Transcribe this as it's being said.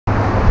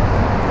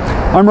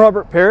I'm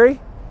Robert Perry.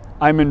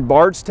 I'm in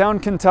Bardstown,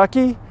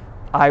 Kentucky.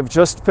 I've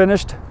just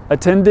finished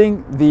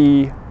attending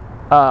the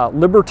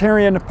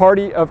Libertarian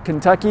Party of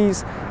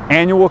Kentucky's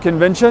annual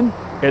convention.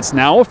 It's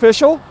now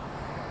official.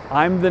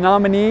 I'm the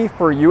nominee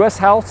for U.S.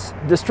 House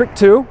District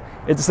 2.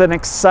 It's an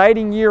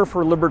exciting year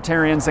for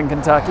libertarians in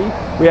Kentucky.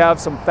 We have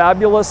some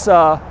fabulous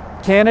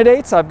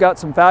candidates. I've got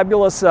some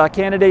fabulous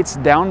candidates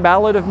down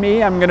ballot of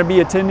me. I'm going to be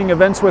attending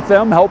events with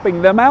them,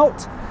 helping them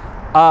out.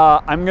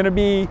 I'm going to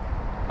be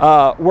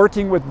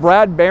working with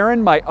Brad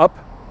Barron, my up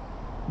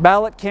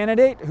ballot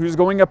candidate, who's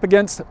going up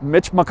against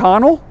Mitch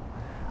McConnell.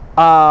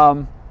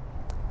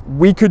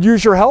 We could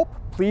use your help.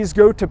 Please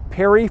go to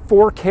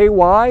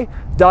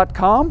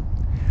perry4ky.com.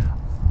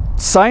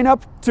 Sign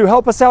up to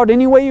help us out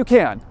any way you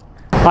can.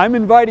 I'm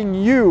inviting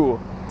you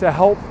to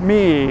help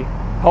me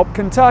help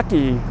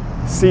Kentucky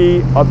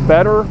see a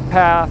better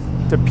path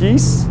to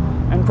peace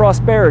and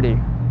prosperity.